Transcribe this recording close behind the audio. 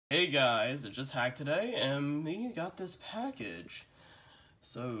Hey guys, it just hacked today and we got this package.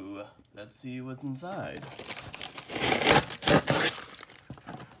 So, let's see what's inside.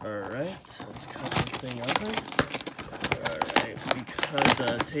 Alright, let's cut this thing open. Alright, because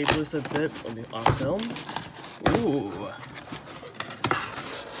the tape was a bit off film. Ooh.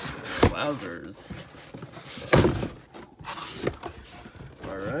 Wowzers.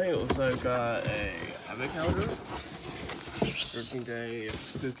 Alright, looks like I've got a advent calendar. 13-day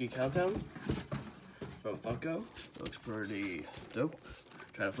spooky countdown from Funko. Looks pretty dope.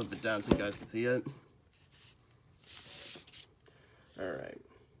 Try to flip it down so you guys can see it. Alright.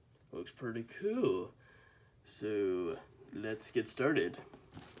 Looks pretty cool. So let's get started.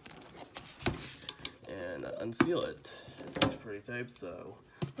 And unseal it. It looks pretty tight, so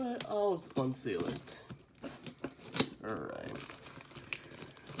but I'll unseal it. Alright.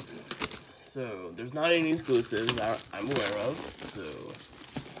 So, there's not any exclusives that I'm aware of, so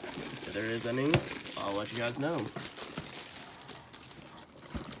if there is any, I'll let you guys know.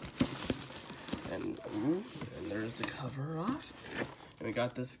 And there's the cover off, and we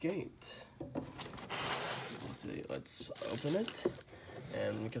got this gate. Let's see, let's open it,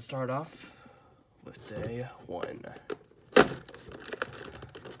 and we can start off with day 1.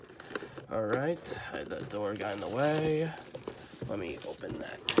 Alright, the door got in the way. Let me open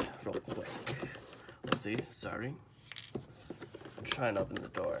that real quick. Oopsie, sorry. I'm trying to open the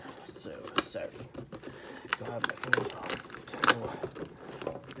door, so sorry. Go have my fingers on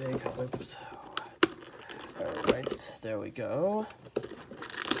too big. Oops. Alright, there we go.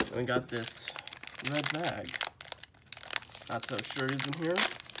 And we got this red bag. Not so sure he's in here.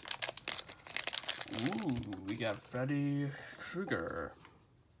 Ooh, we got Freddy Krueger.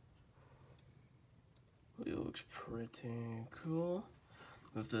 It looks pretty cool.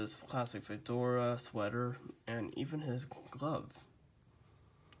 With this classic fedora, sweater, and even his glove.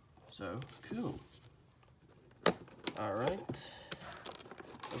 So, cool. Alright.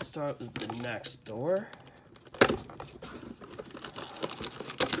 Let's start with the next door.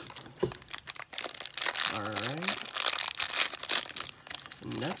 Alright.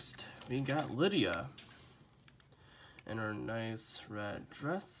 Next, we got Lydia. In her nice red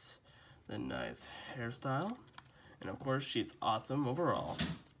dress, the nice hairstyle. And of course, she's awesome overall.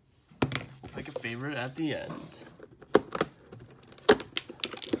 We'll pick a favorite at the end.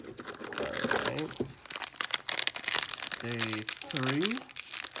 Alright. Day 3.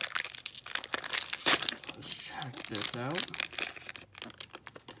 Let's check this out.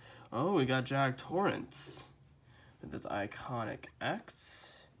 Oh, we got Jack Torrance with this iconic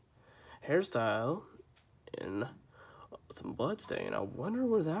X hairstyle and some blood stain. I wonder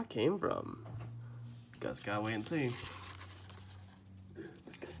where that came from. Guys gotta wait and see.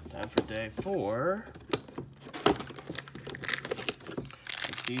 Time for day 4.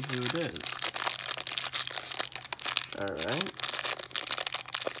 Let's see who it is. Alright.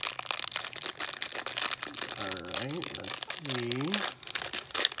 Alright, let's see.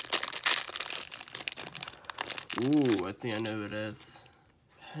 Ooh, I think I know who it is.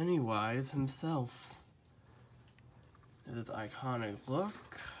 Pennywise himself. This iconic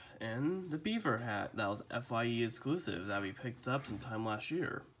look. And the beaver hat that was FYE exclusive that we picked up sometime last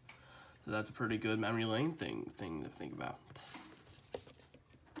year. So that's a pretty good memory lane thing to think about.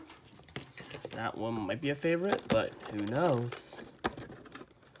 That one might be a favorite, but who knows?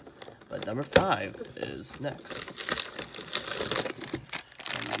 But number 5 is next.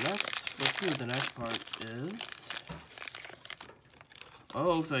 And let's see what the next part is.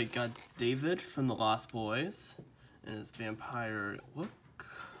 Oh, looks like got David from the Lost Boys and his vampire look.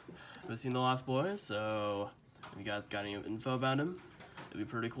 I've seen The Lost Boys, so if you guys got any info about him, it'd be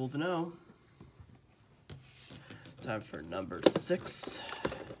pretty cool to know. Time for number 6.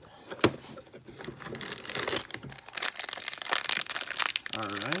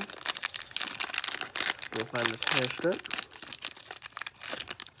 Alright. We'll find this hair strip.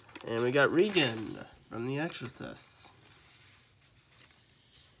 And we got Regan from The Exorcist.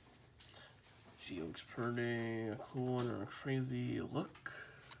 She looks pretty cool in her crazy look.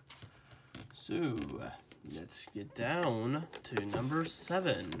 So, let's get down to number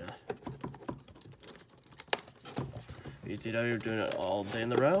 7. BTW, you're doing it all day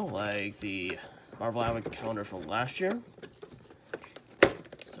in a row, like the Marvel Advent calendar from last year.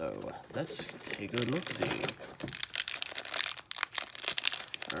 So, let's take a look-see.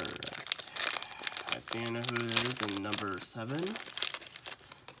 Alright. I think I know who it is in number 7.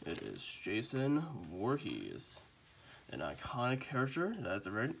 It is Jason Voorhees. An iconic character that's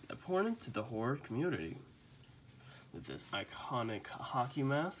very important to the horror community. With this iconic hockey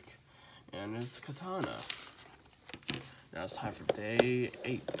mask and his katana. Now it's time for day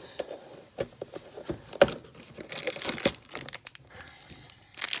 8.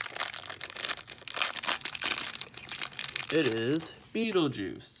 It is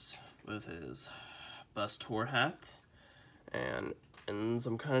Beetlejuice with his bus tour hat and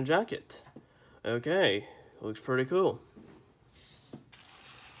some kind of jacket. Okay, looks pretty cool.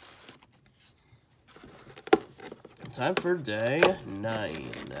 Time for day 9.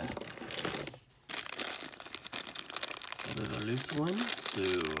 A bit of a loose one, so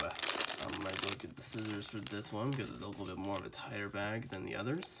I might go get the scissors for this one because it's a little bit more of a tighter bag than the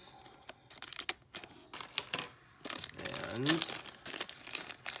others. And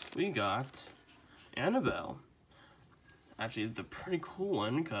we got Annabelle. Actually, the pretty cool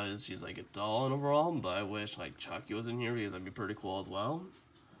one because she's like a doll and overall, but I wish like Chucky was in here because that'd be pretty cool as well.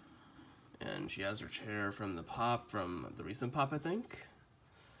 And she has her chair from the pop, from the recent pop, I think.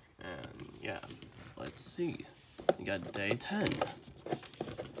 And yeah, let's see. You got day 10.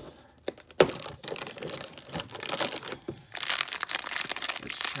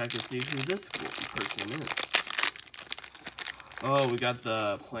 Let's check and see who this person is. Oh, we got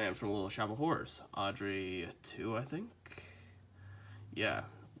the plant from Little Shop of Horrors. Audrey 2, I think. Yeah,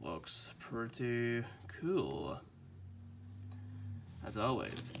 looks pretty cool. As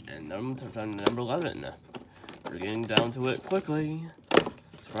always. And number 11. We're getting down to it quickly,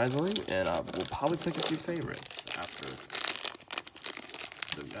 surprisingly, and we'll probably pick a few favorites after.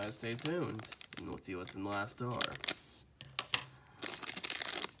 So you guys stay tuned, and we'll see what's in the last door.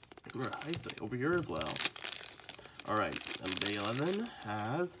 We're hyped over here as well. Alright, day 11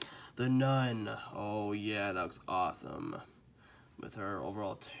 has the Nun. Oh yeah, that looks awesome. With her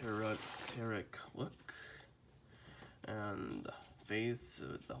overall tarot look. And face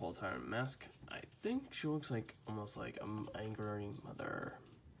with the whole time mask. I think she looks like almost like an angry mother.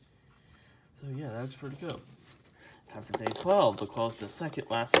 So yeah, that looks pretty cool. Time for day 12, the close to second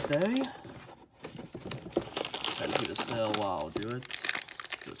last day. Try to keep it still while I'll do it.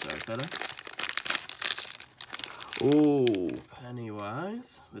 So sorry for this. Ooh,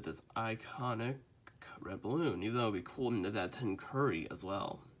 Pennywise with this iconic red balloon. Even though it'd be cool into that Tin Curry as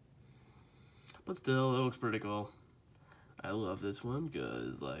well. But still, it looks pretty cool. I love this one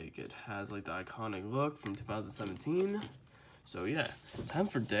because like it has like the iconic look from 2017. So yeah, time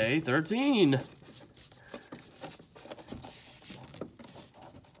for day 13. And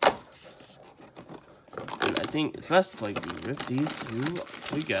I think it's best like we rip these two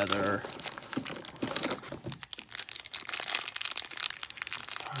together.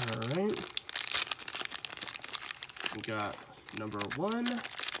 Alright. We got number 1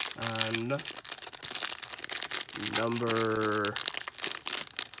 and number,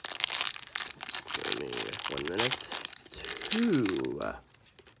 give me 1 minute, 2.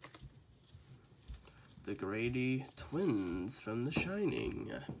 The Grady twins from The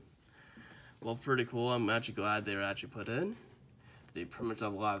Shining. Well, pretty cool. I'm actually glad they were actually put in. They pretty much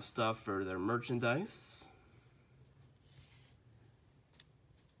have a lot of stuff for their merchandise.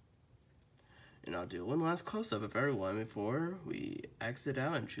 And I'll do one last close-up of everyone before we exit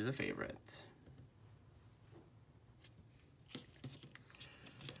out and choose a favorite.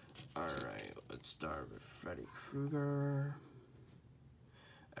 Alright, let's start with Freddy Krueger.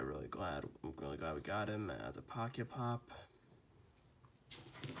 I'm really glad we got him as a Pocket Pop.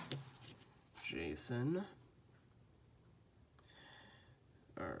 Jason.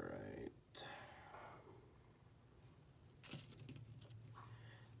 Alright.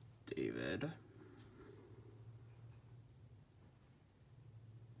 David.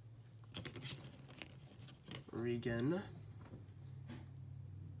 Regan.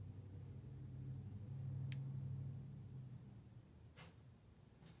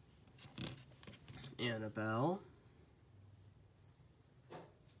 Annabelle.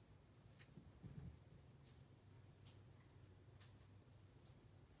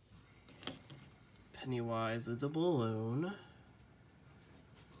 Pennywise with the balloon.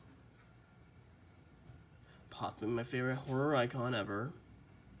 Possibly my favorite horror icon ever.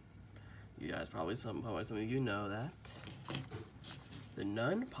 You guys probably some of you know that. The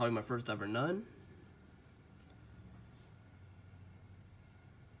Nun, probably my first ever Nun.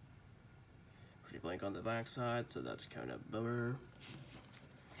 Pretty blank on the back side, so that's kind of a bummer.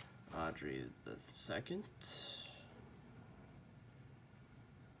 Audrey the second.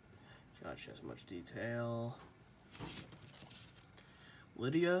 God, she has much detail.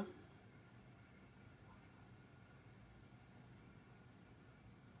 Lydia.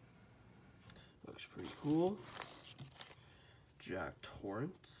 Looks pretty cool. Jack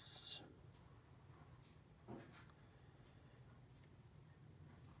Torrance.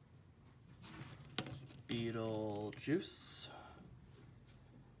 Beetlejuice.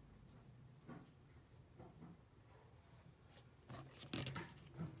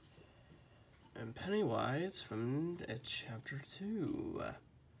 And Pennywise from Chapter 2.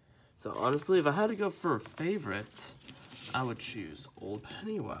 So honestly, if I had to go for a favorite, I would choose Old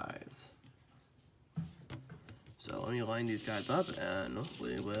Pennywise. So let me line these guys up and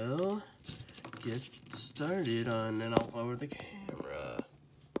we will get started on, and I'll lower the camera.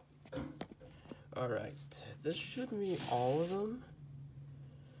 Alright, this should be all of them.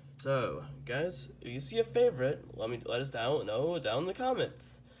 So, guys, if you see a favorite, let us know down in the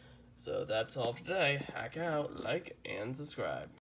comments. So that's all for today. Hack out, like, and subscribe.